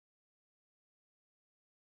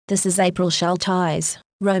This is April Schulthies.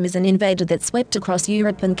 Rome is an invader that swept across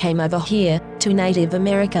Europe and came over here, to Native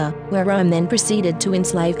America, where Rome then proceeded to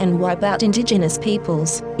enslave and wipe out indigenous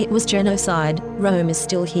peoples. It was genocide. Rome is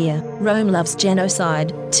still here. Rome loves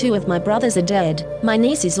genocide. 2 of my brothers are dead. My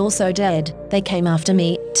niece is also dead. They came after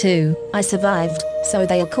me, too. I survived, so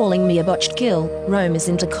they are calling me a botched kill. Rome is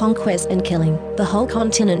into conquest and killing. The whole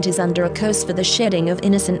continent is under a curse for the shedding of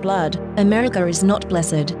innocent blood. America is not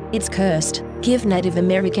blessed. It's cursed. Give Native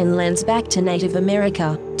American lands back to Native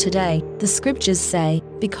America. Today, the scriptures say,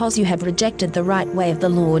 because you have rejected the right way of the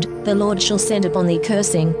Lord shall send upon thee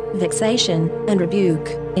cursing, vexation, and rebuke,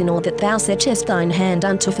 in all that thou settest thine hand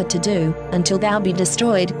unto for to do, until thou be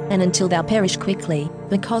destroyed, and until thou perish quickly,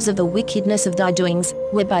 because of the wickedness of thy doings,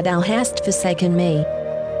 whereby thou hast forsaken me.